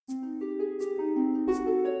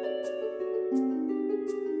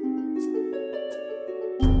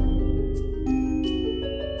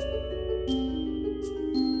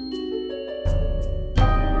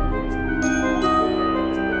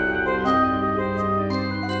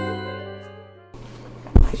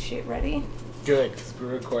shit ready? Good, because we're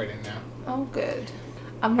recording now. Oh, good.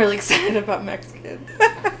 I'm really excited about Mexican.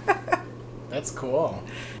 That's cool.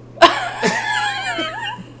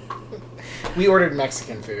 We ordered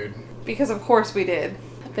Mexican food. Because of course we did.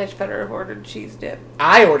 I bet you better have ordered cheese dip.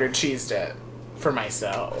 I ordered cheese dip for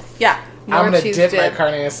myself. Yeah. I'm going to dip my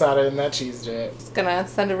carne asada in that cheese dip. It's going to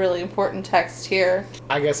send a really important text here.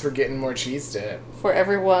 I guess we're getting more cheese dip. For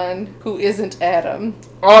everyone who isn't Adam.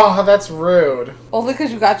 Oh, that's rude. Only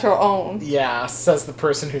because you got your own. Yeah, says the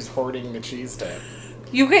person who's hoarding the cheese dip.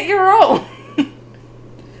 You get your own.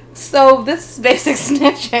 So, this is Basic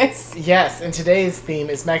Snitches. Yes, and today's theme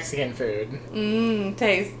is Mexican food. Mmm,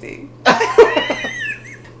 tasty.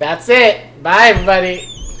 That's it. Bye, everybody.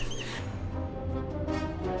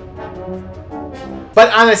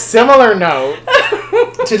 But on a similar note,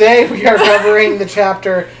 today we are covering the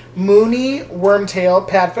chapter Mooney, Wormtail,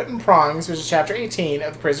 Padfoot, and Prongs, which is chapter 18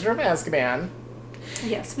 of Prisoner of Azkaban.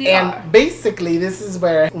 Yes, we are. And basically, this is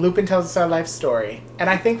where Lupin tells us our life story. And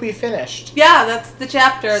I think we finished. Yeah, that's the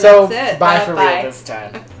chapter. So, that's it. bye for real this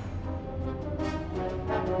time.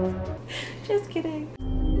 Just kidding.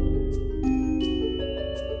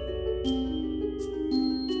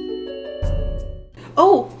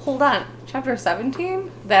 Oh, hold on. Chapter 17?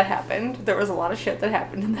 That happened. There was a lot of shit that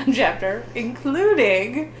happened in that chapter,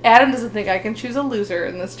 including Adam doesn't think I can choose a loser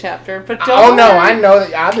in this chapter, but don't no, worry. I know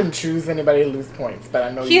that I didn't choose anybody to lose points, but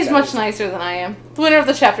I know He's much nicer than I am. The winner of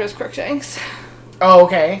the chapter is Crookshanks. Oh,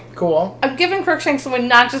 okay. Cool. I'm giving Crookshanks a win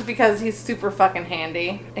not just because he's super fucking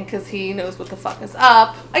handy and because he knows what the fuck is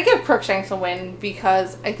up. I give Crookshanks a win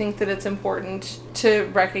because I think that it's important to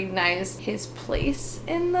recognize his place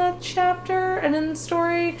in the chapter and in the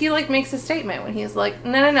story. He, makes a statement when he's like,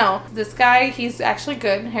 no. This guy, he's actually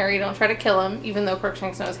good. Harry, don't try to kill him, even though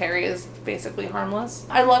Crookshanks knows Harry is basically harmless.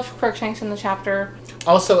 I loved Crookshanks in the chapter.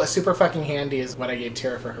 Also, a super fucking handy is what I gave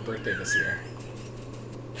Tara for her birthday this year.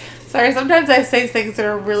 Sorry, sometimes I say things that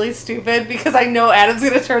are really stupid because I know Adam's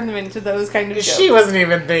going to turn them into those kind of jokes. She wasn't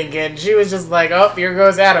even thinking. She was just like, oh, here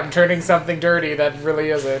goes Adam turning something dirty that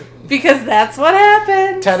really isn't. Because that's what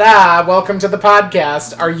happened. Ta-da! Welcome to the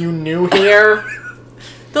podcast. Are you new here?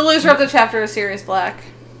 The loser of the chapter is Sirius Black.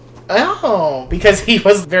 Oh, because he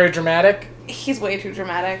was very dramatic? He's way too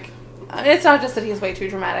dramatic. It's not just that he's way too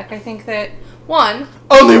dramatic. I think that, one...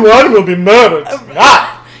 Only one will be murdered.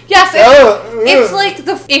 Yes, it's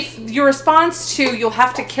like if your response to "you'll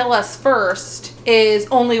have to kill us first" is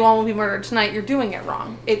 "only one will be murdered tonight," you're doing it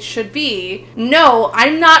wrong. It should be, "No,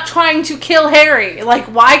 I'm not trying to kill Harry."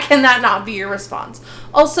 Why can that not be your response?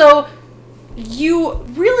 Also, you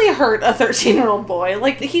really hurt a 13-year-old boy.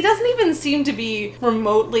 He doesn't even seem to be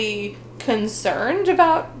remotely concerned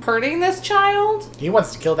about hurting this child. He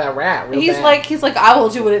wants to kill that rat real He's bad. I will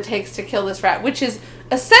do what it takes to kill this rat, which is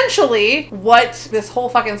essentially what this whole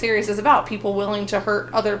fucking series is about. People willing to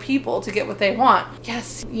hurt other people to get what they want.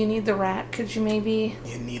 Yes, you need the rat. Could you maybe...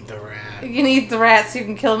 You need the rat. You need the rat so you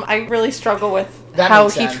can kill him. I really struggle with that how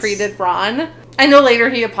he treated Ron. I know later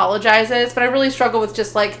he apologizes, but I really struggle with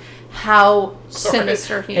just, how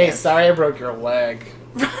sinister he is. Hey, sorry I broke your leg.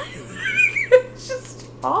 It's just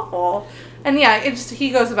awful. And yeah, he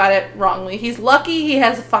goes about it wrongly. He's lucky he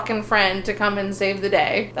has a fucking friend to come and save the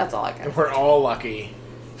day. That's all I got. We're all lucky.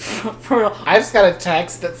 For real. I just got a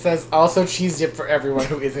text that says, also cheese dip for everyone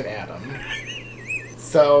who isn't Adam.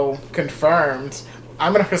 So, confirmed.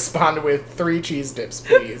 I'm going to respond with 3 cheese dips,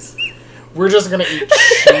 please. We're just going to eat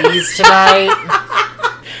cheese tonight.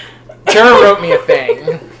 Tara wrote me a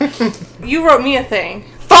thing. You wrote me a thing.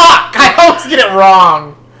 Fuck! I always get it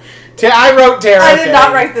wrong. I wrote Tara. I did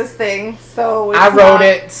not write this thing, so I wrote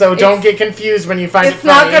it, so don't get confused when you find it funny. It's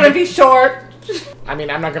not going to be short. I mean,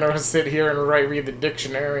 I'm not going to sit here and read the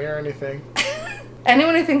dictionary or anything.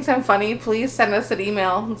 Anyone who thinks I'm funny, please send us an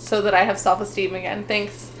email so that I have self-esteem again.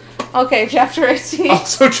 Thanks. Okay, chapter 18.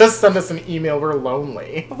 Also, just send us an email. We're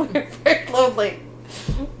lonely. We're very lonely.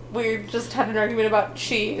 We just had an argument about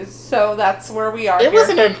cheese, so that's where we are. It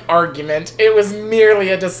wasn't an argument. It was merely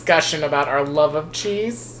a discussion about our love of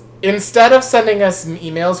cheese. Instead of sending us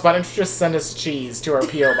emails, why don't you just send us cheese to our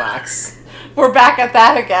P.O. box? We're back at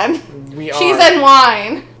that again. We are. Cheese and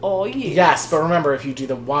wine. Oh, yes. Yes, but remember, if you do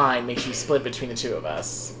the wine, make sure you split between the two of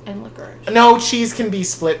us. And licorice. No, cheese can be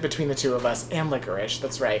split between the two of us. And licorice,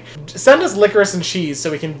 that's right. Send us licorice and cheese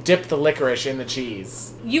so we can dip the licorice in the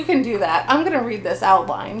cheese. You can do that. I'm going to read this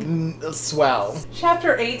outline. Swell.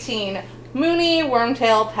 Chapter 18. Mooney,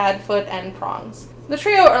 Wormtail, Padfoot, and Prongs. The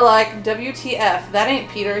trio are like, WTF, that ain't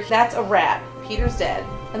Peter, that's a rat. Peter's dead.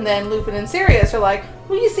 And then Lupin and Sirius are like,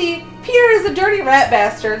 well, you see, Peter is a dirty rat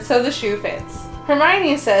bastard, so the shoe fits.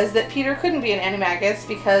 Hermione says that Peter couldn't be an animagus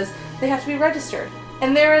because they have to be registered.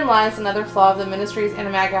 And therein lies another flaw of the Ministry's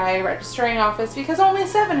Animagi registering office, because only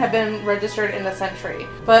 7 have been registered in a century.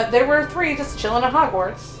 But there were 3 just chilling at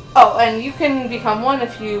Hogwarts. Oh, and you can become one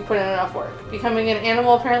if you put in enough work. Becoming an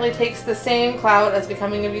animal apparently takes the same clout as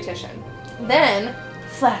becoming a beautician. Then,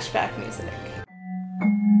 flashback music.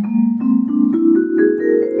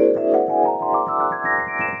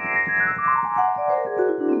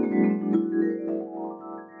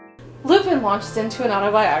 Lupin launches into an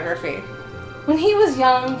autobiography. When he was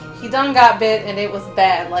young, he done got bit and it was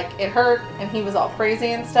bad, like it hurt and he was all crazy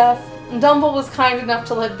and stuff. And Dumble was kind enough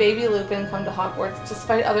to let baby Lupin come to Hogwarts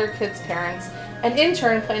despite other kids' parents, and in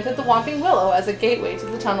turn planted the Whomping Willow as a gateway to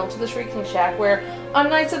the tunnel to the Shrieking Shack where, on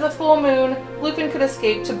nights of the full moon, Lupin could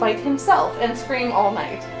escape to bite himself and scream all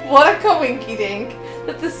night. What a coinky-dink!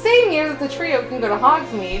 That the same year that the trio can go to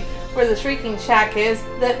Hogsmeade, where the Shrieking Shack is,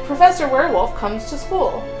 that Professor Werewolf comes to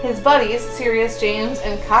school. His buddies, Sirius, James,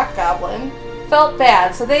 and Cock Goblin, felt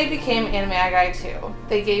bad, so they became Animagi too.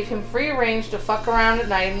 They gave him free range to fuck around at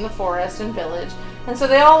night in the forest and village, and so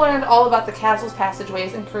they all learned all about the castle's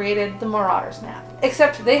passageways and created the Marauder's Map.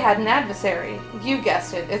 Except they had an adversary. You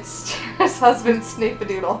guessed it, it's Sirius' husband,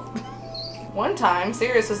 Snapeadoodle. One time,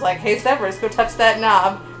 Sirius was like, "Hey Severus, go touch that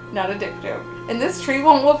knob." Not a dick joke. And this tree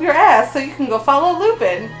won't whoop your ass, so you can go follow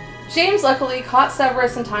Lupin. James luckily caught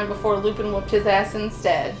Severus in time before Lupin whooped his ass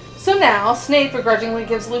instead. So now, Snape begrudgingly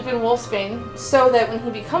gives Lupin Wolfsbane so that when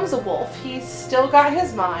he becomes a wolf, he's still got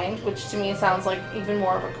his mind, which to me sounds like even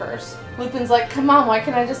more of a curse. Lupin's like, "Come on, why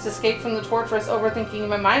can't I just escape from the torturous overthinking in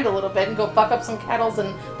my mind a little bit and go fuck up some kettles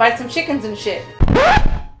and buy some chickens and shit?"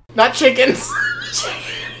 Not chickens.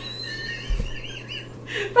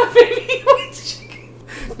 My baby wants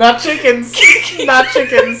chickens. Not chickens. Not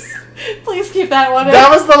chickens. Please keep that one in. That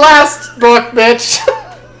was the last book, bitch.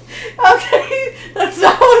 Okay, that's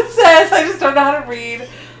not what it says. I just don't know how to read.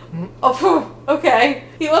 Oh, phew. Okay.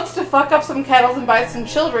 He wants to fuck up some kettles and buy some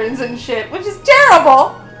children's and shit, which is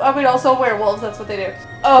terrible. I mean, also werewolves, that's what they do.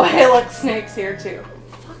 Oh, hey, look, Snape's here too.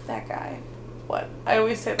 Fuck that guy. What? I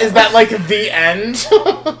always say that. Is that like the end?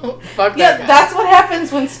 Fuck that guy. That's what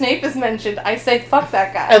happens when Snape is mentioned. I say, fuck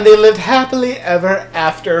that guy. And they lived happily ever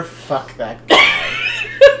after. Fuck that guy.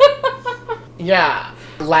 Yeah.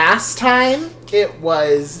 Last time, it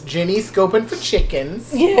was Ginny scoping for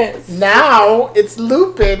chickens. Yes. Now, it's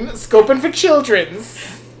Lupin scoping for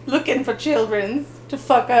children's. Looking for children's to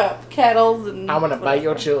fuck up kettles and... I want to bite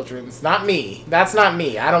your children's. Not me. That's not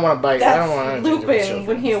me. I don't want to bite... That's I don't want to Lupin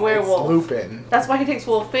when he's a werewolf. It's Lupin. That's why he takes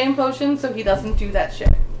Wolfbane potions, so he doesn't do that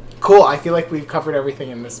shit. Cool. I feel like we've covered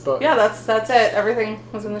everything in this book. Yeah, that's it. Everything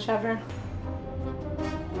was in the chapter.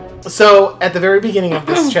 So, at the very beginning of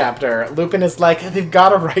this chapter, Lupin is like, they've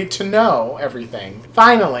got a right to know everything.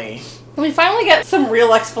 Finally. We finally get some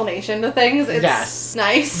real explanation to things. It's yes.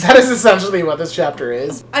 Nice. That is essentially what this chapter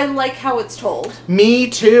is. I like how it's told. Me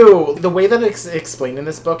too. The way that it's explained in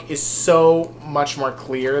this book is so much more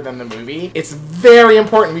clear than the movie. It's very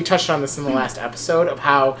important. We touched on this in the last episode of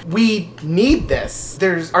how we need this.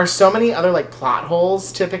 There are so many other like plot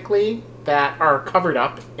holes typically that are covered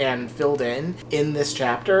up and filled in this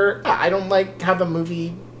chapter. I don't like how the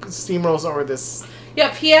movie steamrolls over this.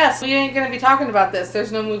 Yeah, P.S. We ain't gonna be talking about this.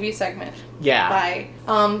 There's no movie segment. Yeah. Bye.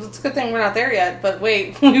 It's a good thing we're not there yet, but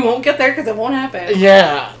wait, we won't get there because it won't happen.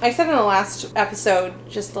 Yeah. I said in the last episode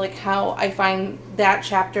just like how I find that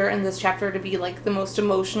chapter and this chapter to be like the most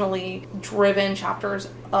emotionally driven chapters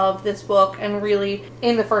of this book, and really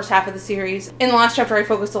in the first half of the series. In the last chapter I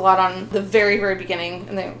focused a lot on the very, very beginning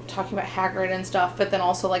and then talking about Hagrid and stuff, but then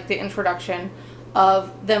also like the introduction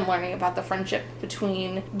of them learning about the friendship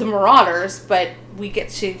between the Marauders, but we get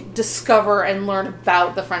to discover and learn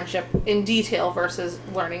about the friendship in detail versus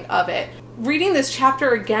learning of it. Reading this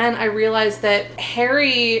chapter again, I realized that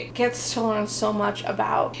Harry gets to learn so much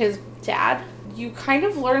about his dad. You kind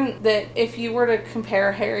of learn that if you were to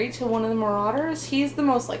compare Harry to one of the Marauders, he's the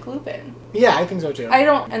most like Lupin. Yeah, I think so too.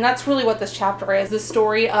 And that's really what this chapter is. The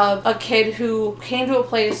story of a kid who came to a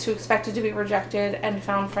place who expected to be rejected and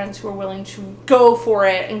found friends who were willing to go for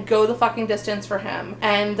it and go the fucking distance for him.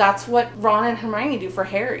 And that's what Ron and Hermione do for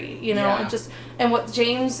Harry, you know? Yeah. And what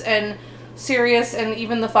James and Sirius and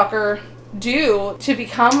even the fucker do to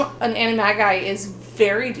become an Animagi is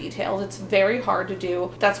very detailed. It's very hard to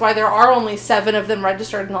do. That's why there are only 7 of them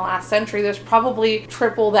registered in the last century. There's probably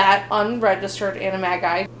triple that unregistered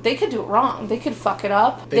Animagi. They could do it wrong. They could fuck it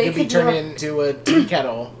up. They could be turned into a tea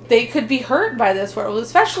kettle. They could be hurt by this world,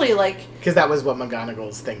 especially like... Because that was what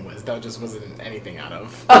McGonagall's thing was. That just wasn't anything out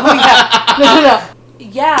of... Oh, yeah. No.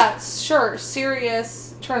 Yeah, sure.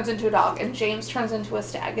 Sirius turns into a dog and James turns into a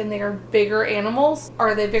stag, and they are bigger animals.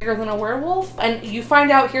 Are they bigger than a werewolf? And you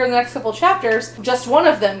find out here in the next couple chapters, just one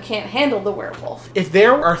of them can't handle the werewolf. If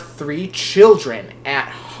there are 3 children at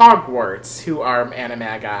Hogwarts who are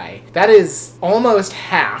Animagi, that is almost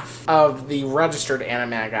half of the registered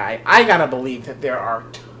Animagi. I gotta believe that there are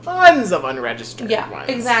tons of unregistered ones. Yeah,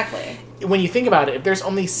 exactly. When you think about it, if there's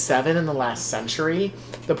only 7 in the last century,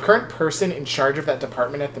 the current person in charge of that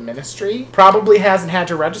department at the ministry probably hasn't had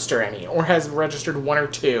to register any, or has registered 1 or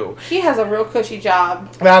 2. He has a real cushy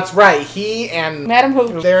job. That's right. He and Madam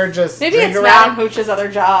Hooch. They're just maybe it's around. Madam Hooch's other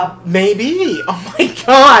job. Maybe. Oh my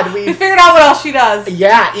god. We figured out what else she does.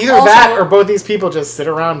 Yeah, either Also, that or both these people just sit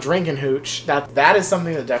around drinking hooch. That is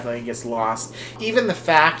something that definitely gets lost. Even the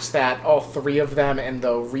fact that all 3 of them and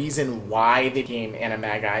the reason why they became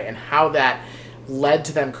Animagi and how that led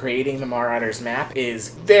to them creating the Marauders map is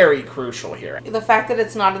very crucial here. The fact that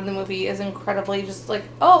it's not in the movie is incredibly just like,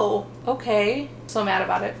 oh, okay. So mad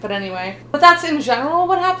about it, but anyway. But that's in general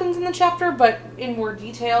what happens in the chapter, but in more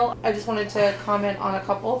detail, I just wanted to comment on a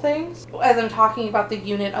couple of things. As I'm talking about the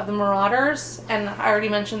unit of the Marauders, and I already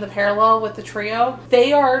mentioned the parallel with the trio,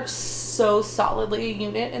 they are so solidly a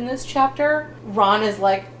unit in this chapter. Ron is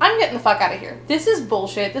like, I'm getting the fuck out of here. This is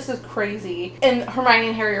bullshit. This is crazy. And Hermione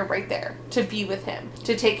and Harry are right there to be with him,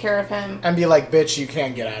 to take care of him. And be like, bitch, you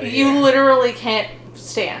can't get out of here. You literally can't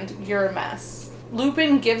stand. You're a mess.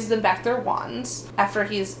 Lupin gives them back their wands after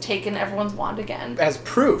he's taken everyone's wand again. As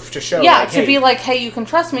proof to show, yeah, like, to be like, hey, you can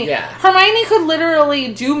trust me. Yeah. Hermione could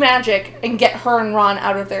literally do magic and get her and Ron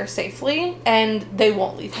out of there safely, and they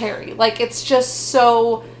won't leave Harry. Like, it's just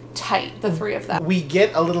so tight, the 3 of them. We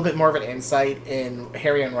get a little bit more of an insight in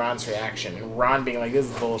Harry and Ron's reaction. And Ron being like, this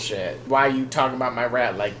is bullshit. Why are you talking about my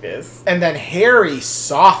rat like this? And then Harry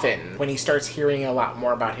softened when he starts hearing a lot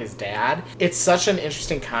more about his dad. It's such an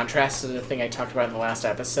interesting contrast to the thing I talked about in the last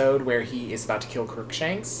episode where he is about to kill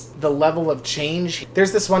Crookshanks. The level of change.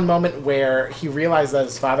 There's this one moment where he realized that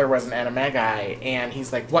his father was an Animagi, and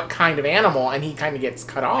he's like, what kind of animal? And he kind of gets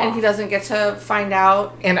cut off. And he doesn't get to find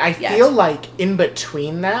out. And I feel like in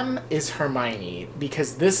between them is Hermione,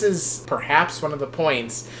 because this is perhaps one of the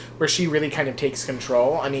points where she really kind of takes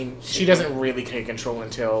control. I mean, she doesn't really take control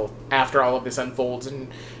until after all of this unfolds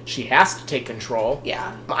and she has to take control.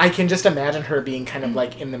 Yeah. I can just imagine her being kind of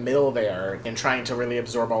like in the middle there and trying to really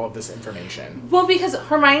absorb all of this information. Well, because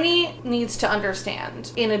Hermione needs to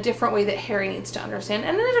understand in a different way that Harry needs to understand,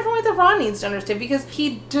 and in a different way that Ron needs to understand, because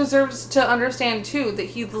he deserves to understand, too, that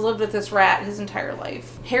he's lived with this rat his entire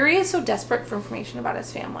life. Harry is so desperate for information about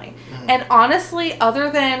his family. Mm-hmm. And honestly,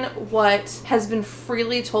 other than what has been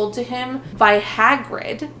freely told to him by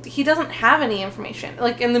Hagrid, he doesn't have any information.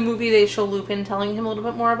 Like, in the movie, they show Lupin telling him a little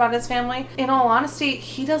bit more about his family. In all honesty,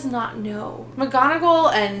 he does not know.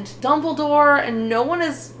 McGonagall and Dumbledore and no one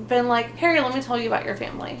has been like, Harry, let me tell you about your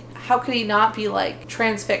family. How could he not be, like,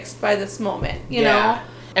 transfixed by this moment, you know?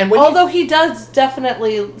 And although he does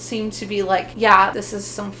definitely seem to be like, yeah, this is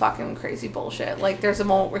some fucking crazy bullshit. Like, there's a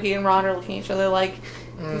moment where he and Ron are looking at each other like,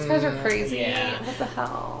 these guys are crazy. Yeah. What the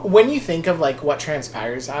hell? When you think of, like, what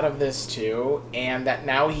transpires out of this, too, and that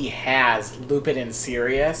now he has Lupin and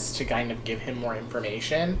Sirius to kind of give him more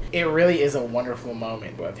information, it really is a wonderful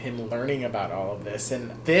moment of him learning about all of this.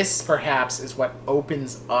 And this, perhaps, is what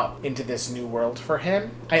opens up into this new world for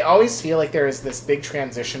him. I always feel like there is this big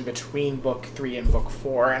transition between Book 3 and Book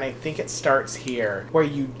 4, and I think it starts here, where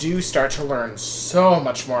you do start to learn so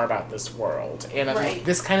much more about this world. And right.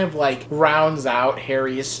 This kind of, like, rounds out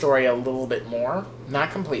Harry's story a little bit more.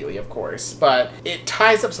 Not completely, of course, but it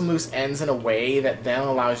ties up some loose ends in a way that then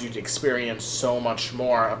allows you to experience so much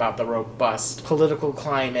more about the robust political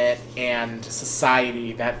climate and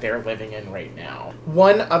society that they're living in right now.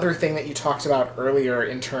 One other thing that you talked about earlier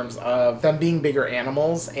in terms of them being bigger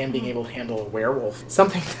animals and being able to handle a werewolf,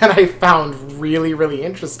 something that I found really, really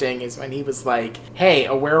interesting is when he was like, hey,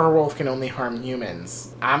 a werewolf can only harm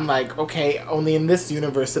humans. I'm like, okay, only in this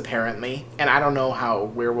universe apparently, and I don't know how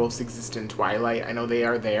werewolves exist in Twilight. I know they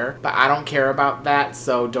are there, but I don't care about that,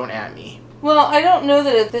 so don't at me. Well, I don't know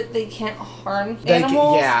that they can't harm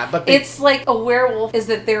animals. But it's like a werewolf is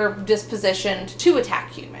that they're dispositioned to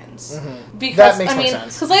attack humans. Mm-hmm. Because, that makes more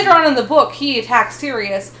sense. Because later on in the book, he attacks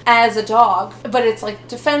Sirius as a dog, but it's like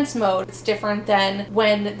defense mode. It's different than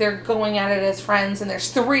when they're going at it as friends, and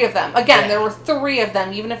there's 3 of them. Again, there were 3 of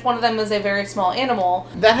them, even if one of them is a very small animal.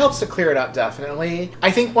 That helps to clear it up, definitely. I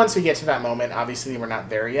think once we get to that moment, obviously we're not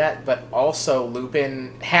there yet, but also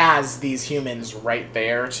Lupin has these humans right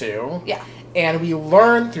there, too. Yeah. And we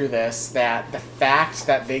learn through this that the fact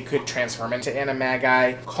that they could transform into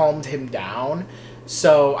Animagi calmed him down.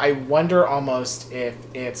 So I wonder almost if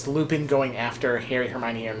it's Lupin going after Harry,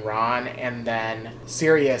 Hermione, and Ron, and then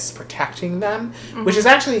Sirius protecting them, which is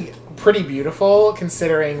actually pretty beautiful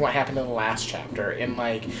considering what happened in the last chapter. In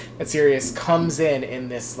like that Sirius comes in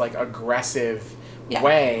this like aggressive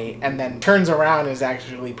way and then turns around and is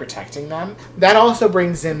actually protecting them. That also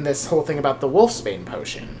brings in this whole thing about the Wolfsbane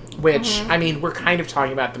potion. Which, I mean, we're kind of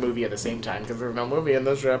talking about the movie at the same time because there's no movie in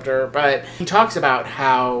this chapter, but he talks about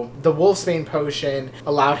how the Wolfsbane potion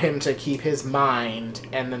allowed him to keep his mind,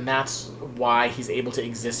 and then that's why he's able to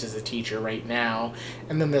exist as a teacher right now.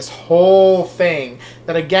 And then this whole thing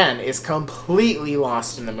that, again, is completely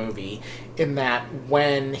lost in the movie, in that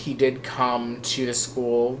when he did come to the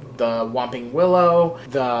school, the Whomping Willow,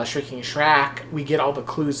 the Shrieking Shack, we get all the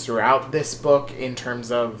clues throughout this book in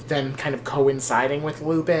terms of them kind of coinciding with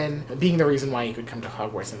Lupin, being the reason why he could come to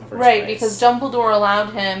Hogwarts in the first place. Right, because Dumbledore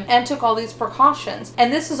allowed him and took all these precautions.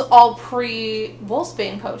 And this is all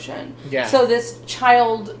pre-Wolfsbane potion. Yeah. So this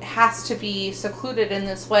child has to be secluded in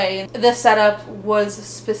this way. This setup was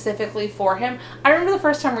specifically for him. I remember the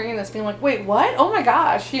first time reading this being like, wait, what? Oh my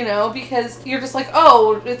gosh, because you're just like,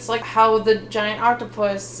 oh, it's like how the giant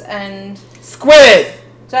octopus and... Squid!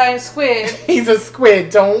 Giant squid. He's a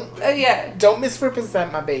squid. Don't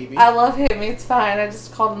misrepresent my baby. I love him. It's fine. I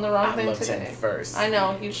just called him the wrong thing today. I loved him first. I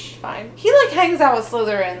know. He's fine. He hangs out with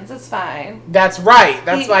Slytherins. It's fine. That's right.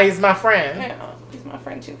 That's why he's my friend. Yeah. He's my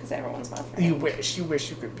friend too, because everyone's my friend. You wish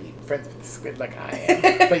you could be friends with the squid like I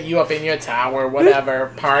am. But you up in your tower,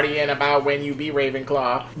 whatever, partying about when you be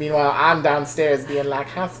Ravenclaw. Meanwhile, I'm downstairs being like,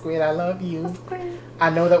 hi, squid, I love you. I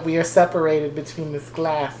know that we are separated between this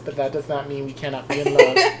glass, but that does not mean we cannot be in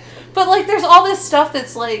love. But, there's all this stuff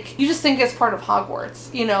that's, you just think it's part of Hogwarts,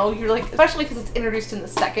 You're, especially because it's introduced in the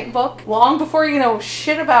second book. Long before you know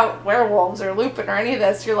shit about werewolves or Lupin or any of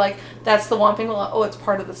this, you're like, that's the Whomping Willow. Oh, it's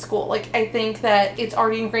part of the school. I think that it's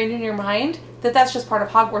already ingrained in your mind that that's just part of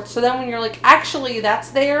Hogwarts. So then when you're like, actually,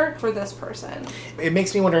 that's there for this person. It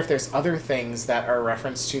makes me wonder if there's other things that are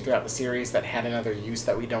referenced to throughout the series that had another use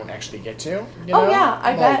that we don't actually get to. Oh, yeah,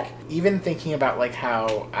 I bet. Even thinking about,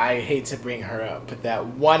 how, I hate to bring her up, but that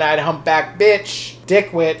one-eyed humpback bitch,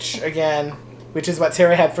 Dick Witch, again, which is what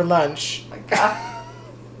Tara had for lunch. Oh, my God.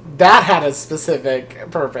 That had a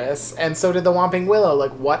specific purpose, and so did the Whomping Willow.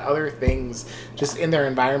 What other things, just in their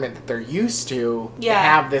environment that they're used to,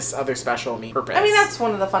 have this other special purpose? I mean, that's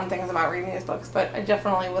one of the fun things about reading these books, but I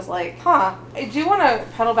definitely was like, I do want to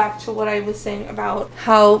pedal back to what I was saying about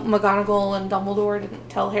how McGonagall and Dumbledore didn't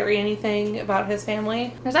tell Harry anything about his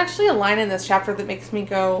family. There's actually a line in this chapter that makes me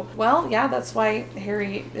go, well, yeah, that's why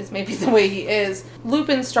Harry is maybe the way he is.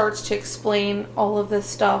 Lupin starts to explain all of this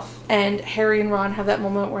stuff, and Harry and Ron have that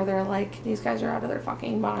moment where they're like, these guys are out of their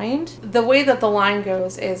fucking mind. The way that the line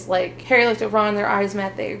goes is Harry looked at Ron, their eyes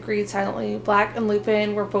met, they agreed silently. Black and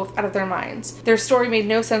Lupin were both out of their minds. Their story made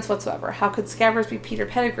no sense whatsoever. How could Scabbers be Peter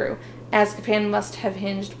Pettigrew? Azkaban must have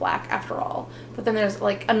hinged Black after all. But then there's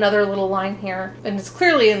another little line here, and it's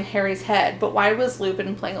clearly in Harry's head, but why was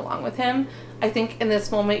Lupin playing along with him? I think in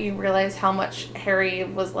this moment you realize how much Harry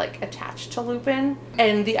was attached to Lupin,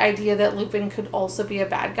 and the idea that Lupin could also be a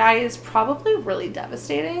bad guy is probably really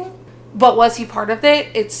devastating. But was he part of it?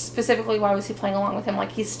 It's specifically why was he playing along with him?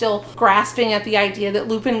 He's still grasping at the idea that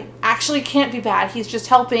Lupin actually can't be bad. He's just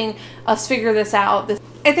helping us figure this out.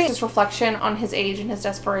 I think it's reflection on his age and his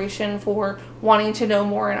desperation for wanting to know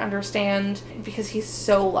more and understand because he's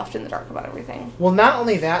so left in the dark about everything. Well, not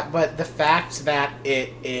only that, but the fact that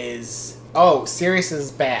it is... Sirius is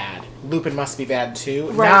bad. Lupin must be bad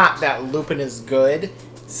too. Right. Not that Lupin is good.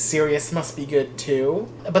 Sirius must be good too.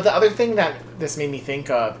 But the other thing that this made me think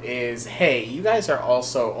of is, hey, you guys are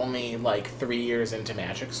also only 3 years into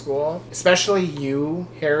magic school. Especially you,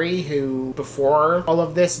 Harry, who before all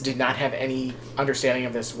of this did not have any understanding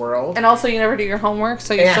of this world. And also you never do your homework,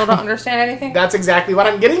 so you still don't understand anything? That's exactly what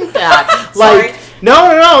I'm getting at. Sorry.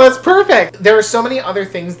 No, that's perfect. There are so many other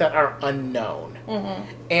things that are unknown.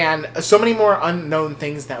 Mm-hmm. And so many more unknown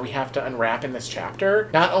things that we have to unwrap in this chapter.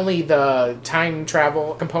 Not only the time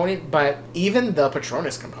travel component, but even the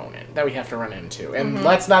Patronus component that we have to run into. And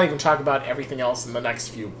let's not even talk about everything else in the next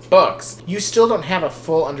few books. You still don't have a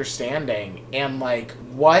full understanding. And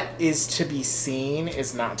what is to be seen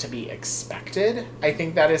is not to be expected. I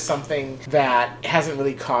think that is something that hasn't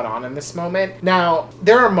really caught on in this moment. Now,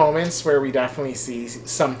 there are moments where we definitely see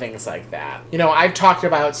some things like that. I've talked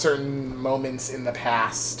about certain moments in the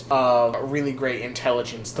past of really great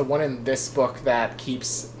intelligence. The one in this book that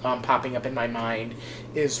keeps popping up in my mind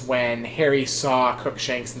is when Harry saw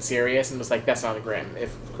Crookshanks and Sirius and was like, that's not a Grim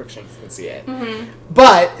if Crookshanks can see it. Mm-hmm.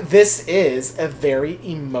 But this is a very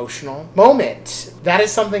emotional moment. That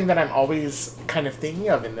is something that I'm always kind of thinking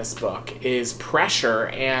of in this book, is pressure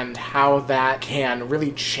and how that can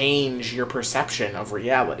really change your perception of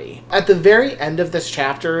reality. At the very end of this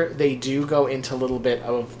chapter, they do go into a little bit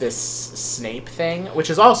of this Snape thing, which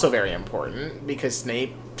is also very important because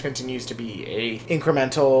Snape continues to be a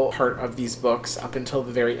incremental part of these books up until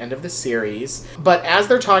the very end of the series. But as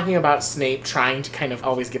they're talking about Snape trying to kind of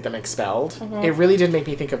always get them expelled, it really did make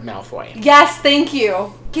me think of Malfoy. Yes, thank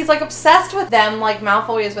you. He's like obsessed with them like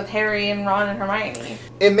Malfoy is with Harry and Ron and Hermione.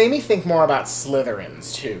 It made me think more about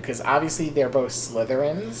Slytherins too, because obviously they're both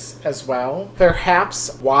Slytherins as well.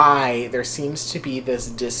 Perhaps why there seems to be this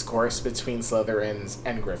discourse between Slytherins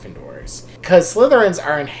and Gryffindors. Because Slytherins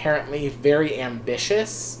are inherently very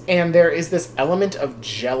ambitious, and there is this element of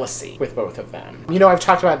jealousy with both of them. You know, I've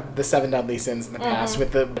talked about the 7 deadly sins in the past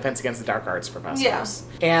with the Defense Against the Dark Arts professors. Yeah.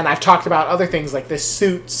 And I've talked about other things like the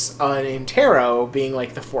suits in tarot being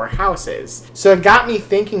like the 4 houses. So it got me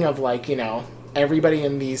thinking of like, you know, everybody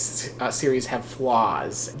in these series have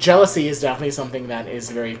flaws. Jealousy is definitely something that is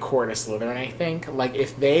very core to Slytherin, I think. Like,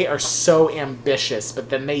 if they are so ambitious, but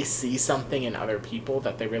then they see something in other people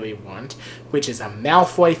that they really want, which is a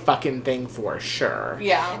Malfoy fucking thing for sure.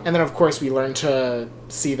 Yeah. And then, of course, we learn to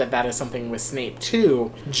see that that is something with Snape,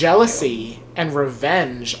 too. Jealousy and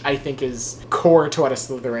revenge, I think, is core to what a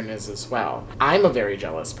Slytherin is as well. I'm a very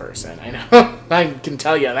jealous person. I know. I can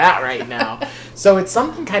tell you that right now. So it's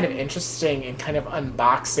something kind of interesting in kind of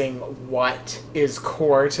unboxing what is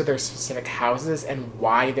core to their specific houses and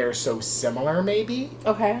why they're so similar, maybe.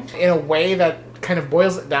 Okay. In a way that kind of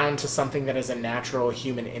boils it down to something that is a natural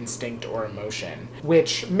human instinct or emotion,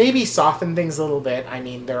 which maybe soften things a little bit. I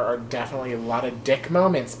mean, there are definitely a lot of dick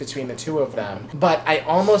moments between the two of them, but I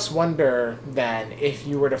almost wonder then if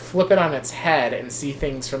you were to flip it on its head and see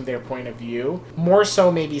things from their point of view, more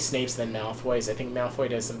so maybe Snape's than Malfoy's. I think Malfoy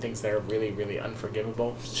does some things that are really, really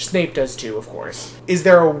unforgivable. Snape does too, of course. Is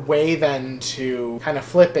there a way then to kind of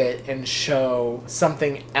flip it and show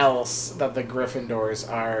something else that the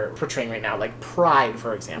Gryffindors are portraying right now, like pride,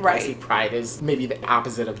 for example? Right. I see pride is maybe the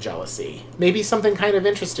opposite of jealousy. Maybe something kind of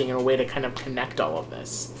interesting in a way to kind of connect all of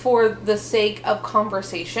this. For the sake of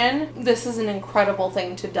conversation, this is an incredible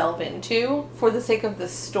thing to delve into. For the sake of the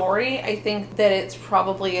story, I think that it's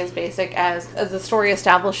probably as basic as the story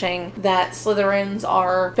establishing that Slytherins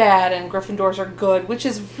are bad and Gryffindors are good, which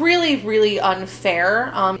is really, really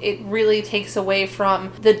unfair. It really takes away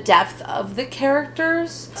from the depth of the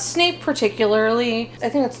characters. Snape particularly, I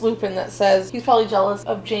think it's Lupin that says he's probably jealous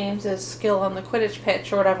of James's skill on the Quidditch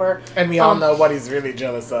pitch or whatever. And we all know what he's really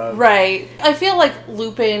jealous of. Right. I feel like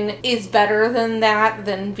Lupin is better than that,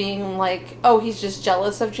 than being like, oh, he's just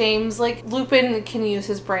jealous of James. Like, Lupin can use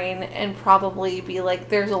his brain and probably be like,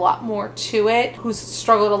 there's a lot more to it, who's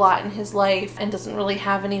struggled a lot in his life and doesn't really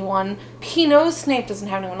have anyone. He knows Snape doesn't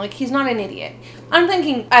have anyone. Like, he's not an idiot. I'm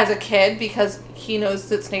thinking as a kid, because he knows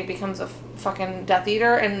that Snape becomes a fucking Death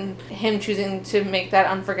Eater, and him choosing to make that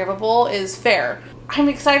unforgivable is fair. I'm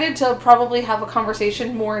excited to probably have a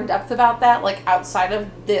conversation more in depth about that, like outside of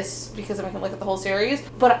this, because then we can look at the whole series.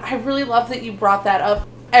 But I really love that you brought that up.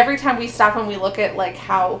 Every time we stop and we look at like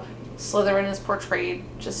how Slytherin is portrayed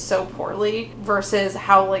just so poorly versus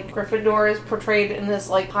how like Gryffindor is portrayed in this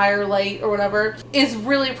like higher light or whatever is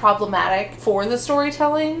really problematic for the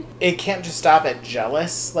storytelling. It can't just stop at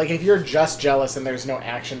jealous. Like, if you're just jealous and there's no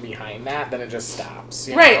action behind that, then it just stops.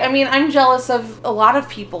 Right. I mean, I'm jealous of a lot of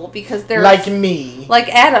people because they're like me. Like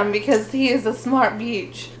Adam, because he is a smart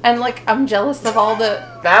beach. And like, I'm jealous of all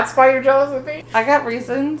the... That's why you're jealous of me? I got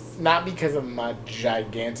reasons. Not because of my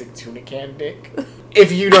gigantic tuna can dick.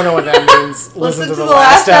 If you don't know what that means, listen to the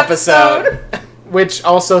last episode. Which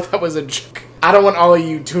also, that was a joke. I don't want all of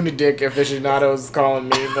you tuna dick aficionados calling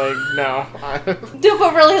me, like, no. Dude,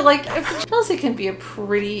 but really, like, jealousy can be a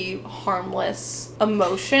pretty harmless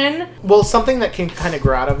emotion. Well, something that can kind of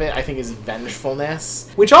grow out of it, I think, is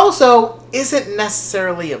vengefulness. Which also isn't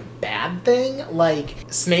necessarily a bad thing. Like,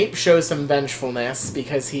 Snape shows some vengefulness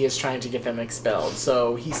because he is trying to get them expelled.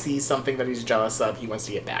 So he sees something that he's jealous of, he wants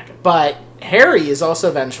to get back. But Harry is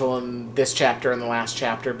also vengeful in this chapter and the last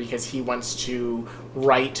chapter because he wants to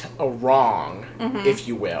right a wrong, if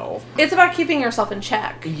you will. It's about keeping yourself in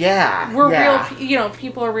check. Yeah. Real,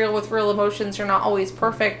 people are real with real emotions. You're not always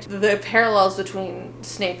perfect. The parallels between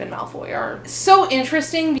Snape and Malfoy are so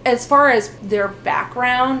interesting as far as their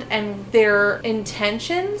background and their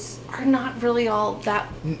intentions. are not really all that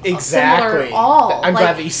exactly. similar at all. I'm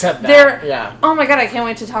glad that you said that. Yeah. Oh my god, I can't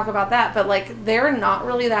wait to talk about that. But like, they're not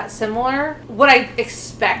really that similar. What I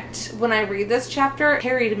expect when I read this chapter,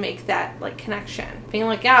 Harry to make that like connection, being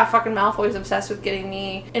like, yeah, fucking Malfoy's obsessed with getting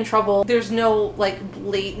me in trouble. There's no like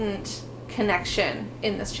blatant connection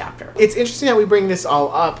in this chapter. It's interesting that we bring this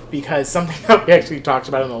all up because something that we actually talked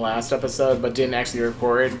about in the last episode but didn't actually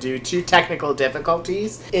record due to technical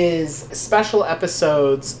difficulties is special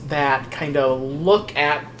episodes that kind of look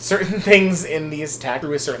at certain things in these texts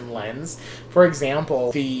through a certain lens. For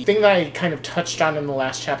example, the thing that I kind of touched on in the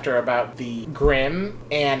last chapter about the Grimm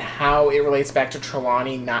and how it relates back to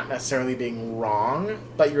Trelawney not necessarily being wrong,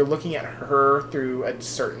 but you're looking at her through a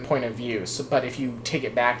certain point of view. So, but if you take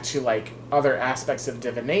it back to like other aspects of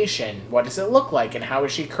divination, what does it look like and how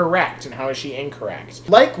is she correct and how is she incorrect?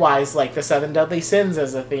 Likewise, like the 7 deadly sins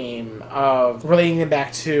as a theme of relating them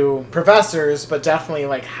back to professors, but definitely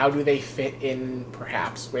like how do they fit in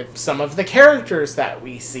perhaps with some of the characters that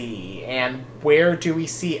we see, and where do we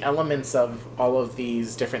see elements of all of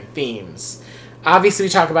these different themes? Obviously, we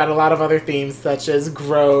talk about a lot of other themes, such as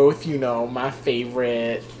growth, you know, my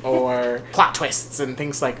favorite, or plot twists and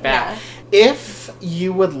things like that. Yeah. If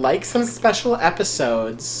you would like some special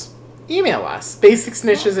episodes, email us,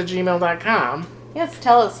 basicsnitches@gmail.com. Yes,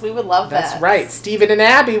 tell us. We would love that. That's right. Stephen and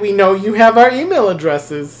Abby, we know you have our email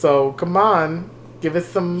addresses, so come on. Give us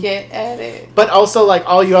some... Get at it. But also, like,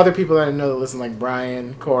 all you other people that I know that listen, like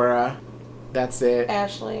Brian, Cora... That's it.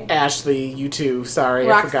 Ashley, you too. Sorry,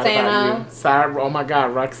 Roxana. I forgot about you. Sorry, oh my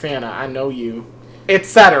god, Roxana, I know you.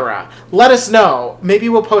 Etc. Let us know. Maybe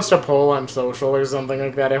we'll post a poll on social or something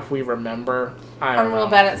like that if we remember. I'm real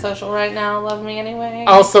bad at social right now. Love me anyway.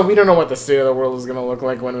 Also, we don't know what the state of the world is going to look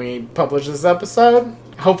like when we publish this episode.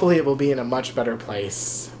 Hopefully it will be in a much better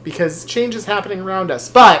place because change is happening around us.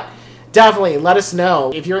 But definitely let us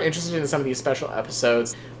know if you're interested in some of these special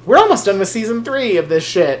episodes. We're almost done with season 3 of this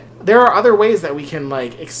shit. There are other ways that we can,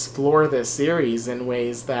 like, explore this series in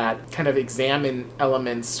ways that kind of examine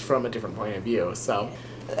elements from a different point of view, so...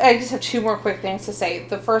 I just have 2 more quick things to say.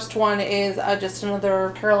 The first one is just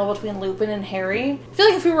another parallel between Lupin and Harry. I feel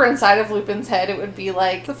like if we were inside of Lupin's head, it would be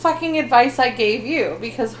like, the fucking advice I gave you.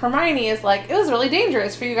 Because Hermione is like, it was really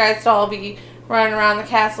dangerous for you guys to all be running around the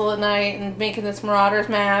castle at night and making this Marauders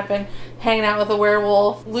map and hanging out with a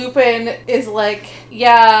werewolf. Lupin is like,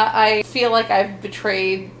 yeah, I feel like I've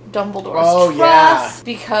betrayed Dumbledore's trust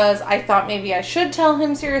because I thought maybe I should tell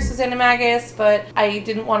him Sirius was Animagus, but I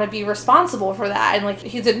didn't want to be responsible for that. And like,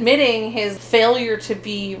 he's admitting his failure to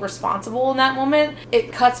be responsible in that moment.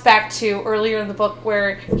 It cuts back to earlier in the book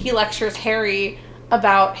where he lectures Harry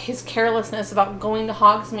about his carelessness about going to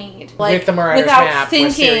Hogsmeade, like, with the Marauders without map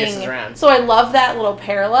thinking. Where Sirius is around. So I love that little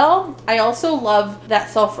parallel. I also love that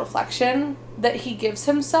self-reflection that he gives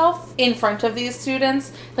himself in front of these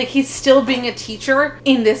students. Like, he's still being a teacher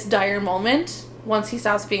in this dire moment once he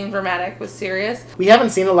stops being dramatic with Sirius. We haven't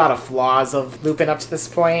seen a lot of flaws of Lupin up to this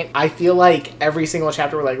point. I feel like every single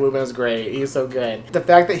chapter we're like, Lupin is great, he's so good. The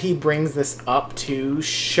fact that he brings this up too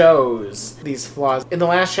shows these flaws. In the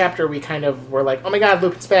last chapter, we kind of were like, oh my god,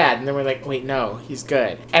 Lupin's bad. And then we're like, wait, no, he's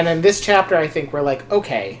good. And then this chapter, I think we're like,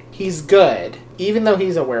 okay, he's good, even though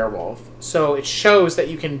he's a werewolf. So it shows that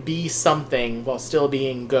you can be something while still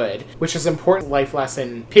being good, which is an important life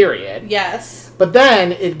lesson, period. Yes. But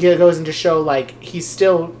then it goes into show, like, he's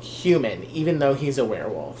still human, even though he's a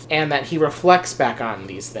werewolf. And that he reflects back on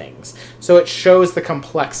these things. So it shows the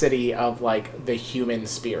complexity of, like, the human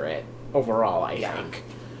spirit overall, I think.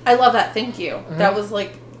 I love that. Thank you. Mm-hmm. That was,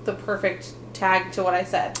 like, the perfect tag to what I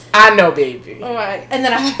said. I know, baby. All right. And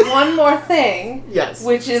then I have one more thing. Yes.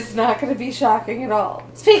 Which is not going to be shocking at all.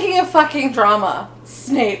 Speaking of fucking drama,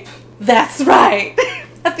 Snape. That's right.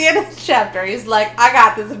 At the end of the chapter, he's like, I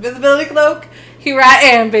got this invisibility cloak. Here I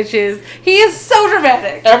am, bitches. He is so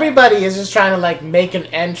dramatic. Everybody is just trying to, like, make an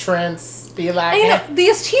entrance. Be like, you know,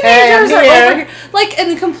 these teenagers are over here. Like, in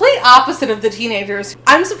the complete opposite of the teenagers.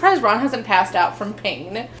 I'm surprised Ron hasn't passed out from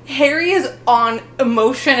pain. Harry is on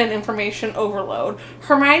emotion and information overload.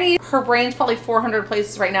 Hermione, her brain's probably 400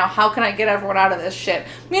 places right now. How can I get everyone out of this shit?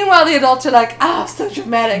 Meanwhile, the adults are like, oh, so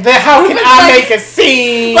dramatic. How can I make a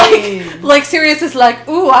scene? Like Sirius is like,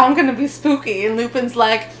 ooh, I'm gonna be spooky. And Lupin's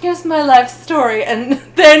like, here's my life story. And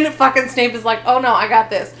then fucking Snape is like, oh no, I got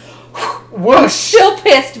this. Whoosh! Still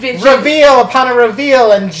pissed, bitch. Reveal upon a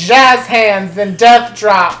reveal and jazz hands and death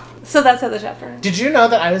drop. So that's how the chapter. Did you know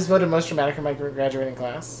that I was voted most dramatic in my graduating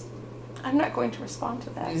class? I'm not going to respond to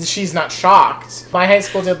that. She's not shocked. My high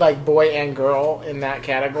school did like boy and girl in that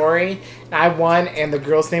category. I won, and the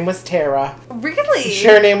girl's name was Tara. Really?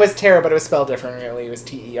 Her name was Tara, but it was spelled differently. It was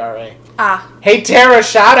Tera. Ah. Hey Tara,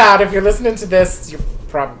 shout out if you're listening to this. You're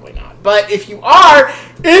probably not. But if you are,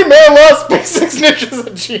 email us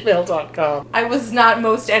basicsnitches@gmail.com. I was not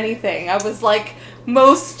most anything. I was like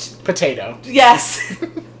most... Potato. Yes.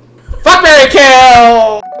 Fuck, marry,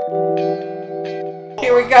 kill!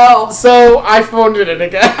 Here we go. So, I phoned it in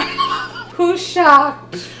again. Who's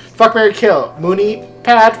shocked? Fuck, marry, kill. Mooney,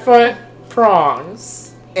 Padfoot,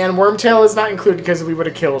 Prongs. And Wormtail is not included because we would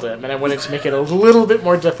have killed him, and I wanted to make it a little bit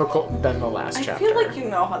more difficult than the last chapter. I feel like you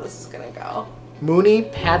know how this is gonna go. Mooney,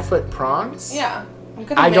 Padfoot, Prongs? Yeah. I'm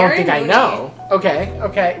gonna I don't think Mooney. I know.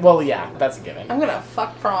 Okay. Well, yeah, that's a given. I'm gonna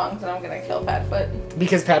fuck Prongs and I'm gonna kill Padfoot.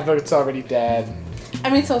 Because Padfoot's already dead. I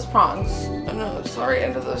mean, so is Prongs. Oh no, sorry,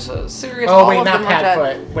 into this series. Oh, all wait, of not them are dead.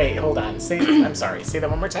 Padfoot. Wait, hold on. I'm sorry. Say that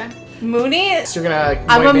one more time. Mooney, So you're gonna...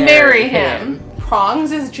 I'm gonna marry him.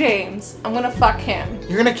 Prongs is James. I'm gonna fuck him.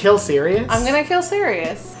 You're gonna kill Sirius? I'm gonna kill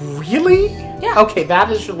Sirius. Really? Yeah. Okay, that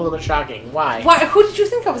is a little bit shocking. Why? Why? Who did you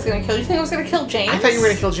think I was gonna kill? You think I was gonna kill James? I thought you were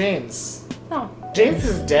gonna kill James. No. James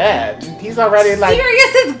is dead. He's already like...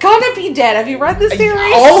 Sirius is gonna be dead. Have you read the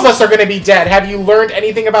series? All of us are gonna be dead. Have you learned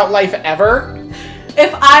anything about life ever?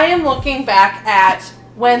 If I am looking back at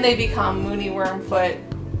when they become Mooney Wormfoot,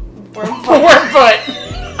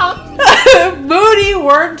 Mooney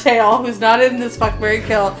Wormtail, who's not in this fuck, marry,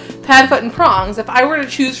 kill, Padfoot and Prongs, if I were to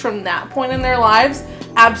choose from that point in their lives,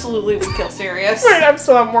 absolutely would kill Sirius. Wait, I'm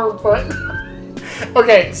still on Wormfoot.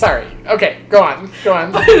 Okay, sorry. Okay, go on.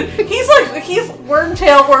 He's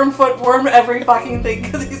Wormtail, Wormfoot, Worm every fucking thing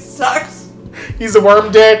because he sucks. He's a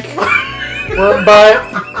worm dick. Worm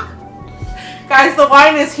butt. Guys, the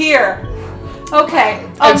wine is here. Okay.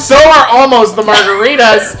 And so are almost the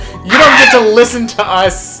margaritas. You don't get to listen to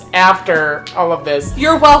us after all of this.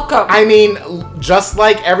 You're welcome. I mean, just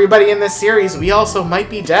like everybody in this series, we also might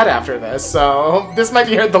be dead after this. So this might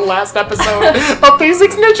be the last episode of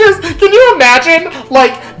Basic Snitches. Can you imagine,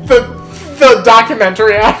 like, the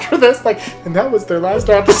documentary after this? Like, and that was their last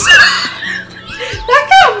episode. That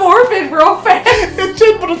got morbid real fast. It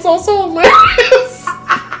did, but it's also hilarious.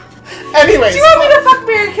 Anyways. Do you want me to fuck,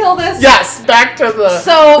 marry, kill this? Yes, back to the...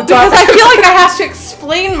 So, because I feel like I have to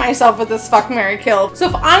explain myself with this fuck, marry, kill. So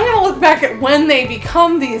if I'm going to look back at when they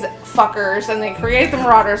become these fuckers and they create the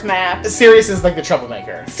Marauders map. Sirius is like the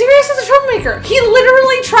troublemaker. Sirius is a troublemaker. He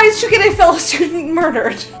literally tries to get a fellow student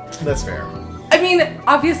murdered. That's fair. I mean,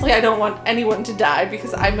 obviously I don't want anyone to die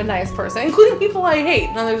because I'm a nice person, including people I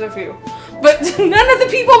hate. Now there's a few. But none of the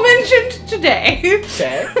people mentioned today.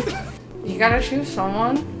 Okay. You gotta choose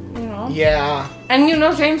someone. You know? Yeah. And you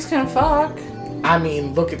know James can fuck. I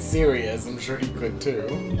mean, look at Sirius. I'm sure he could too.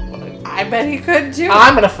 I bet he could too.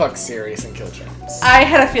 I'm gonna fuck Sirius and kill James. I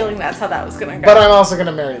had a feeling that's how that was gonna go. But I'm also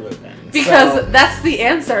gonna marry Lupin. Because that's the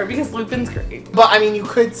answer, because Lupin's great. But I mean, you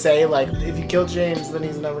could say, like, if you kill James, then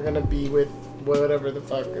he's never gonna be with whatever the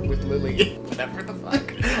fuck with Lily. Whatever the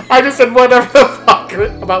fuck. I just said whatever the fuck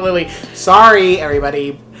about Lily. Sorry,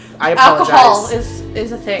 everybody. I apologize. Alcohol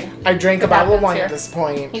is a thing. I drank a It bottle of happens wine here. at this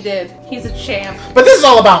point. He did. He's a champ. But this is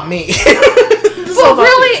all about me. Well,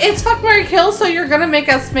 really, it's fuck, marry, kill, so you're gonna make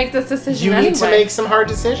us make this decision You anyway. need to make some hard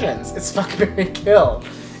decisions. It's fuck, marry, kill.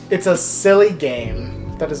 It's a silly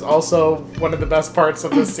game that is also one of the best parts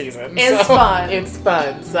of this season. It's fun. It's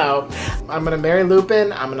fun. So I'm gonna marry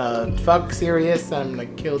Lupin. I'm gonna fuck Sirius. And I'm gonna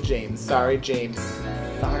kill James. Sorry, James.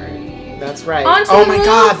 Sorry. That's right. On to Oh the my move.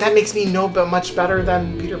 god, that makes me know much better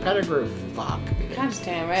than Peter Pettigrew. Fuck. God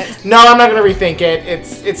damn it. No, I'm not gonna rethink it.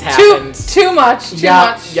 It's happened. Too much. Too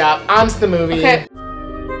Yeah, much. yeah. On to the movie. Okay.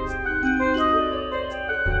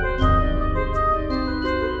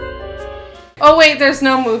 Oh wait, there's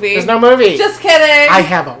no movie. There's no movie. Just kidding. I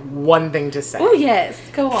have one thing to say. Oh yes,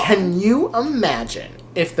 go on. Can you imagine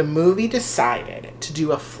if the movie decided to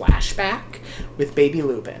do a flashback with Baby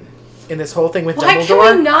Lupin in this whole thing with Why Dumbledore?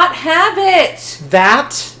 can we not have it?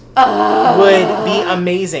 That would be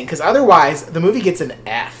amazing, because otherwise the movie gets an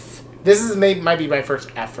F. This is might be my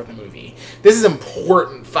first F for the movie. This is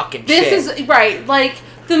important fucking shit. This is right. Like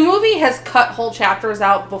the movie has cut whole chapters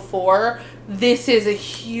out before. This is a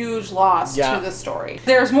huge loss to the story.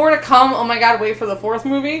 There's more to come. Oh my god, wait for the fourth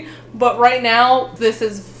movie. But right now, this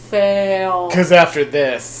is fail. Because after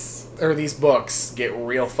this, or these books get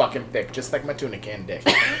real fucking thick, just like my tuna can dick.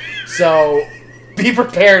 So be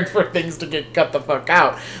prepared for things to get cut the fuck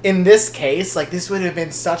out. In this case, like, this would have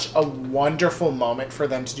been such a wonderful moment for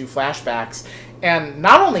them to do flashbacks. And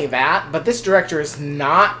not only that, but this director is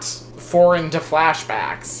not foreign to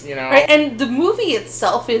flashbacks, you know? Right, and the movie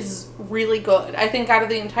itself is really good. I think out of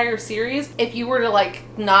the entire series, if you were to, like,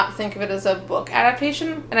 not think of it as a book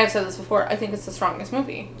adaptation, and I've said this before, I think it's the strongest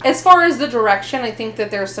movie. As far as the direction, I think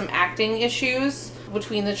that there's some acting issues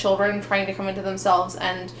between the children trying to come into themselves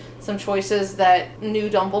and some choices that new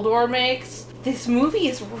Dumbledore makes. This movie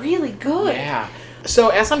is really good. Yeah. So,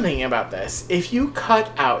 as I'm thinking about this, if you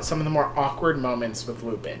cut out some of the more awkward moments with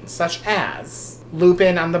Lupin, such as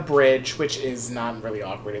Lupin on the bridge, which is not really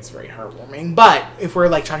awkward, it's very heartwarming, but if we're,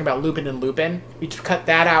 like, talking about Lupin and Lupin, we cut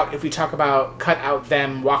that out. If we cut out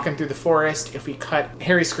them walking through the forest, if we cut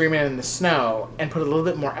Harry screaming in the snow, and put a little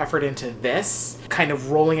bit more effort into this, kind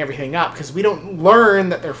of rolling everything up, because we don't learn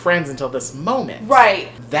that they're friends until this moment.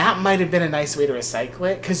 Right. That might have been a nice way to recycle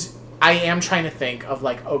it, because I am trying to think of,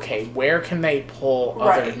 like, okay, where can they pull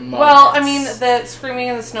other moments? Well, I mean, the screaming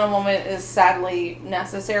in the snow moment is sadly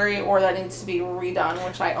necessary, or that needs to be redone,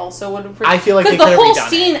 which I also would have... I feel like they could have redone it. Because the whole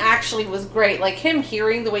scene actually was great. Like, him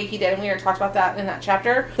hearing the way he did, and we already talked about that in that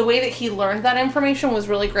chapter, the way that he learned that information was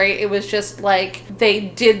really great. It was just, like, they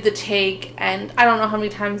did the take, and I don't know how many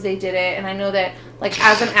times they did it, and I know that, like,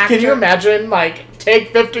 as an actor... Can you imagine, like, take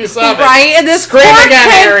 57? Right? And this Scream poor again,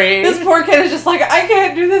 kid, Harry. this poor kid is just like, I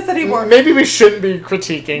can't do this anymore. Maybe we shouldn't be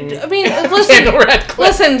critiquing I mean, Daniel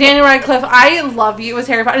Radcliffe. Daniel Radcliffe, I love you as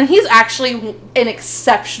Harry Potter, and he's actually an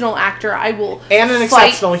exceptional actor. I will and an fight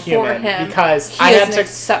exceptional human, for him. because I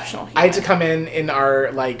had to come in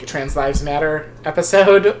our, like, Trans Lives Matter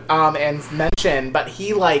episode and mention, but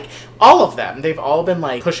he, like, all of them, they've all been,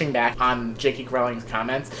 like, pushing back on J.K. Rowling's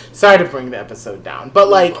comments. Sorry to bring the episode down, but,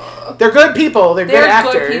 like, they're good people. They're good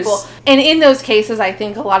actors. Good people. And in those cases, I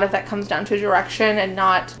think a lot of that comes down to direction and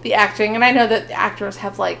not the acting. And I know that actors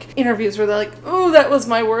have, like, interviews where they're like, oh, that was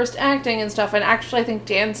my worst acting and stuff. And actually, I think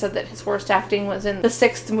Dan said that his worst acting was in the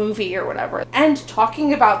 6th movie or whatever. And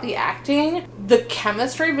talking about the acting, the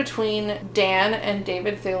chemistry between Dan and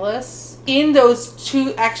David Thewlis in those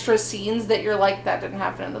 2 extra scenes that you're like, that didn't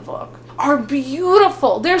happen in the book, are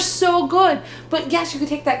beautiful. They're so good. But yes, you could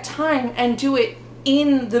take that time and do it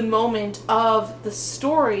in the moment of the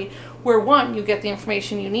story, where 1, you get the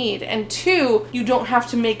information you need, and 2, you don't have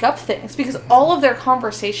to make up things, because all of their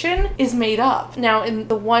conversation is made up. Now, in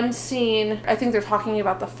the one scene, I think they're talking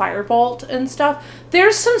about the firebolt and stuff,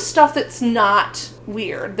 there's some stuff that's not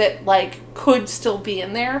weird, that, like, could still be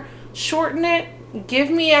in there. Shorten it. Give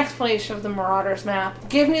me explanation of the Marauders map.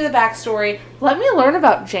 Give me the backstory. Let me learn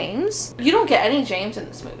about James. You don't get any James in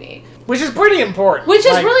this movie. Which is pretty important. Which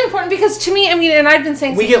is really important, because to me, I mean, and I've been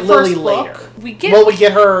saying we since get the first Lily book, later. we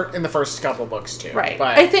get her in the first couple books too. Right.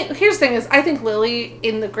 But I think, here's the thing is, I think Lily,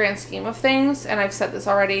 in the grand scheme of things, and I've said this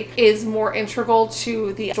already, is more integral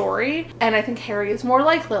to the story, and I think Harry is more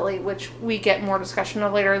like Lily, which we get more discussion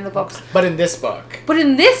of later in the books. But in this book,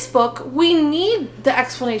 we need the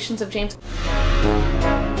explanations of James.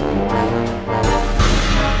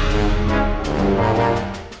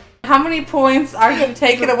 How many points are you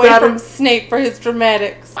taking away from Snape for his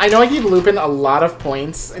dramatics? I know I gave Lupin a lot of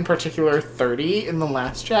points, in particular 30 in the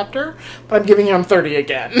last chapter, but I'm giving him 30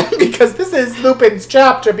 again, because this is Lupin's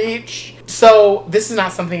chapter, beach. So, this is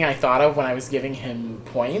not something I thought of when I was giving him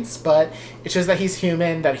points, but it's just that he's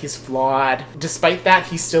human, that he's flawed. Despite that,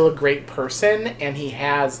 he's still a great person, and he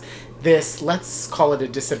has this, let's call it a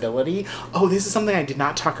disability. Oh, this is something I did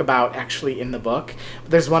not talk about actually in the book.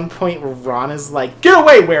 There's one point where Ron is like, get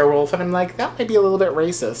away, werewolf, and I'm like, that might be a little bit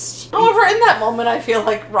racist. However, in that moment, I feel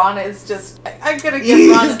like Ron is just, I'm gonna give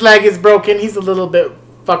Ron... His leg is broken, he's a little bit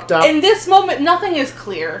fucked up. In this moment, nothing is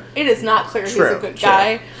clear. It is not clear he's a good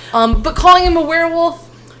guy. But calling him a werewolf,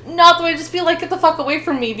 not the way. Just be like, get the fuck away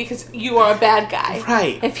from me because you are a bad guy.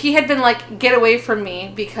 Right. If he had been like, get away from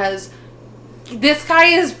me because this guy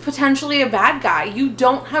is potentially a bad guy. You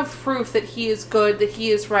don't have proof that he is good, that he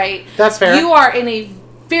is right. That's fair. You are in a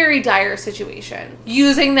very dire situation.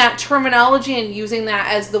 Using that terminology and using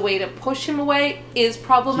that as the way to push him away is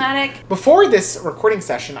problematic. Before this recording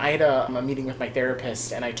session, I had a meeting with my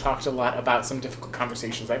therapist, and I talked a lot about some difficult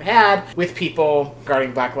conversations I've had with people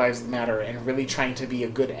regarding Black Lives Matter and really trying to be a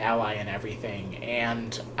good ally in everything.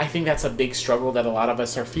 And I think that's a big struggle that a lot of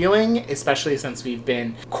us are feeling, especially since we've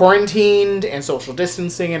been quarantined and social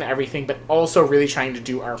distancing and everything, but also really trying to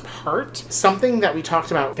do our part. Something that we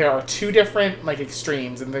talked about, there are 2 different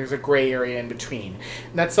extremes zones, and there's a gray area in between.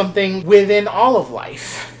 And that's something within all of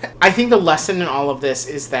life. I think the lesson in all of this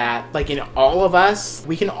is that, like, in all of us,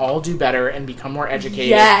 we can all do better and become more educated.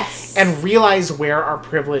 Yes. And realize where our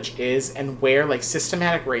privilege is and where, like,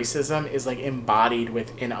 systematic racism is, like, embodied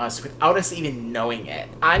within us without us even knowing it.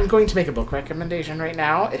 I'm going to make a book recommendation right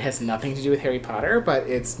now. It has nothing to do with Harry Potter, but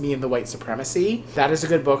it's Me and the White Supremacy. That is a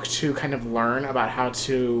good book to kind of learn about how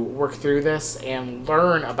to work through this and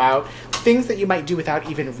learn about things that you might do without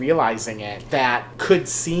even realizing it that could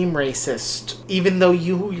seem racist, even though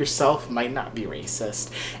you yourself might not be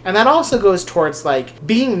racist. And that also goes towards, like,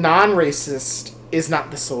 being non-racist is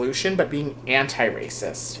not the solution, but being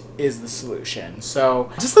anti-racist is the solution.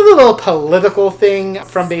 So just a little political thing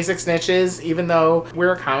from Basic Snitches. Even though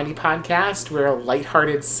we're a comedy podcast, we're a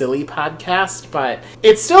lighthearted, silly podcast, but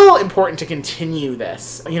it's still important to continue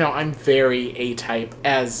this. You know, I'm very A-type,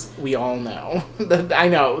 as we all know. I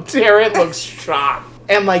know, Taryn looks shocked.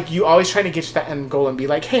 And, like, you always try to get to that end goal and be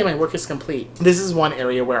like, hey, my work is complete. This is one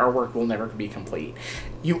area where our work will never be complete.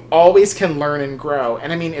 You always can learn and grow.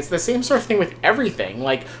 And, I mean, it's the same sort of thing with everything.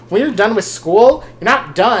 Like, when you're done with school, you're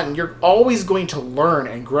not done. You're always going to learn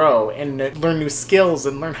and grow and learn new skills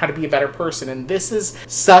and learn how to be a better person. And this is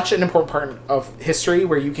such an important part of history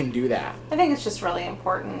where you can do that. I think it's just really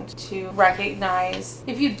important to recognize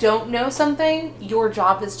if you don't know something, your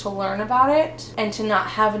job is to learn about it and to not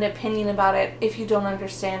have an opinion about it if you don't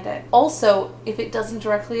understand it. Also, if it doesn't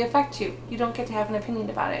directly affect you, you don't get to have an opinion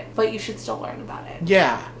about it, but you should still learn about it.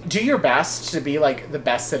 Yeah. Do your best to be, like, the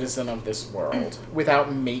best citizen of this world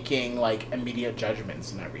without making, like, immediate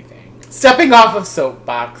judgments and everything. Stepping off of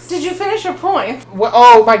soapbox. Did you finish your point?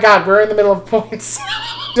 Oh my god, we're in the middle of points.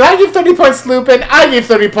 Did I give 30 points to Lupin? I gave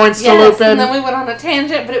 30 points to Lupin. And then we went on a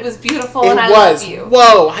tangent, but it was beautiful and I love you.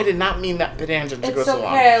 Whoa, I did not mean that tangent to go so long.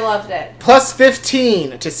 It's okay, I loved it. Plus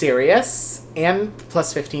 15 to Sirius and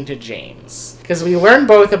plus 15 to James. Because we learned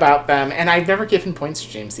both about them, and I've never given points to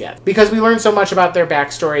James yet. Because we learned so much about their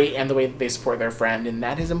backstory and the way that they support their friend, and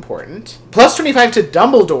that is important. Plus 25 to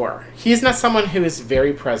Dumbledore. He's not someone who is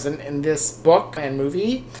very present in this book and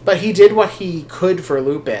movie, but he did what he could for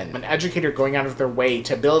Lupin. An educator going out of their way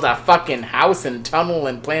to build a fucking house and tunnel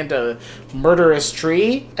and plant a murderous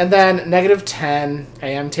tree. And then negative 10, I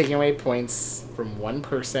am taking away points from one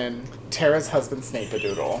person, Tara's husband,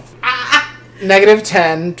 Snape-a-Doodle. Negative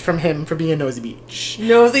 10 from him for being a nosy beach.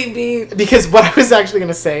 Nosy beach. Because what I was actually going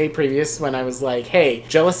to say previous when I was like, hey,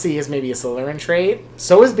 jealousy is maybe a Slytherin trait,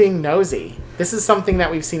 so is being nosy. This is something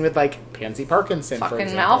that we've seen with, like, Pansy Parkinson, for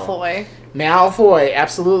example. Malfoy. Malfoy,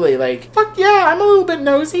 absolutely. Like, fuck yeah, I'm a little bit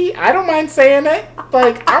nosy. I don't mind saying it.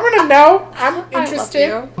 Like, I want to know. I'm interested.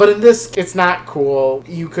 I love you. But in this, it's not cool.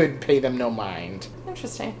 You could pay them no mind.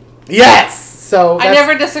 Interesting. Yes! So I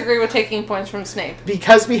never disagree with taking points from Snape.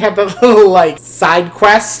 Because we have the little, like, side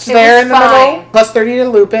quest there in the middle. Plus 30 to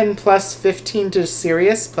Lupin, plus 15 to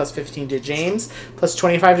Sirius, plus 15 to James, plus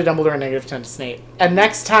 25 to Dumbledore, and negative 10 to Snape. And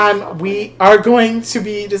next time, we are going to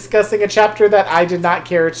be discussing a chapter that I did not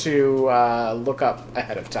care to look up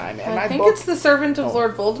ahead of time. And I think it's The Servant of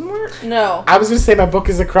Lord Voldemort? No. I was going to say my book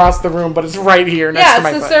is across the room, but it's right here next to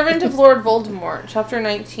my it's The Servant of Lord Voldemort, chapter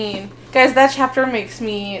 19. Guys, that chapter makes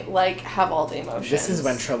me, like, have all the emotions. This is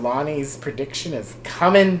when Trelawney's prediction is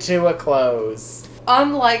coming to a close.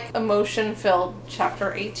 Unlike emotion-filled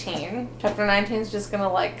chapter 18, chapter 19 is just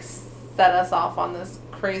gonna, like, set us off on this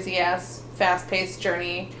crazy-ass, fast-paced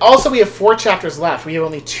journey. Also, we have 4 chapters left. We have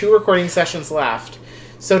only 2 recording sessions left.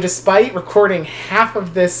 So despite recording half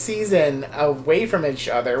of this season away from each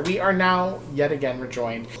other, we are now yet again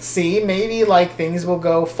rejoined. See, maybe, like, things will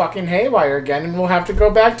go fucking haywire again and we'll have to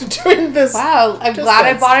go back to doing this. Wow, I'm glad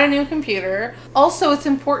I bought a new computer. Also, it's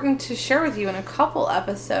important to share with you in a couple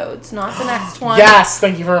episodes, not the next one. Yes,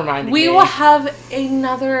 thank you for reminding me. We will have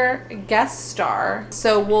another guest star,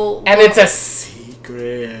 so we'll... And it's a secret.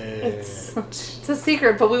 It's a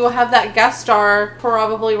secret, but we will have that guest star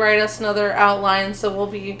probably write us another outline, so we'll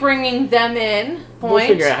be bringing them in. We'll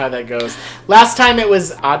figure out how that goes. Last time it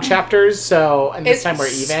was odd chapters, and this time we're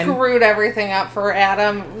even. Screwed everything up for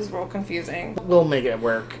Adam. It was real confusing. We'll make it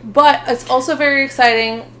work. But it's also very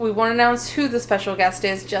exciting. We won't announce who the special guest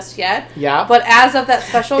is just yet. Yeah. But as of that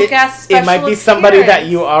special guest, it might be somebody that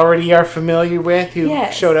you already are familiar with who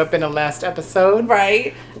showed up in a last episode.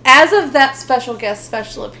 Right. As of that special guest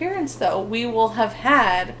special appearance, though, we will have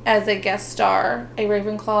had as a guest star a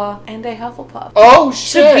Ravenclaw and a Hufflepuff. Oh,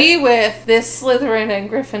 shit! To be with this Slytherin and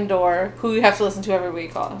Gryffindor, who you have to listen to every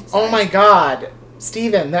week. Oh my god.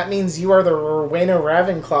 Steven, that means you are the Rowena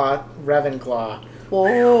Ravenclaw.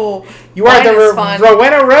 Whoa. You are the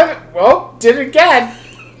Rowena Ravenclaw. Oh, did it again.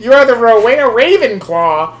 You are the Rowena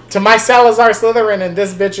Ravenclaw to my Salazar Slytherin, and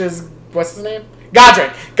this bitch is, what's his name?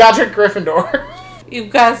 Godric Gryffindor. You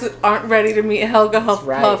guys aren't ready to meet Helga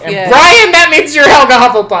Hufflepuff and yet. Brian, that means you're Helga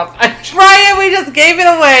Hufflepuff. Brian, we just gave it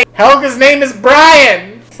away. Helga's name is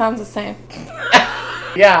Brian. Sounds the same.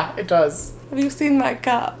 Yeah, it does. Have you seen my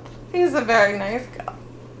cup? He's a very nice cup.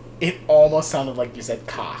 It almost sounded like you said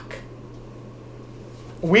cock.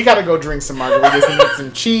 We gotta go drink some margaritas and eat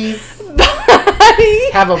some cheese. Bye.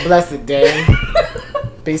 Have a blessed day.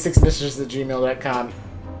 BasicSnitches@gmail.com.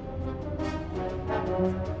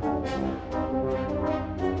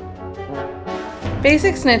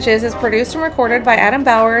 Basic Snitches is produced and recorded by Adam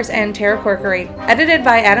Bowers and Tara Corkery. Edited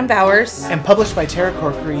by Adam Bowers. And published by Tara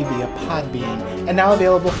Corkery via Podbean. And now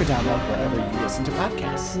available for download wherever you listen to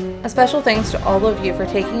podcasts. A special thanks to all of you for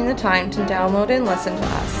taking the time to download and listen to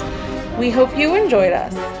us. We hope you enjoyed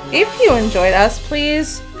us. If you enjoyed us,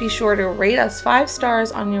 please be sure to rate us 5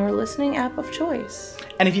 stars on your listening app of choice.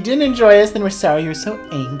 And if you didn't enjoy us, then we're sorry you're so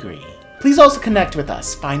angry. Please also connect with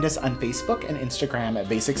us. Find us on Facebook and Instagram at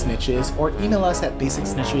Basic Snitches or email us at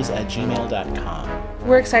basicsnitches@gmail.com.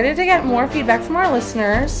 We're excited to get more feedback from our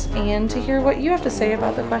listeners and to hear what you have to say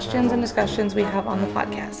about the questions and discussions we have on the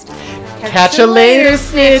podcast. Catch you later,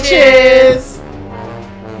 snitches!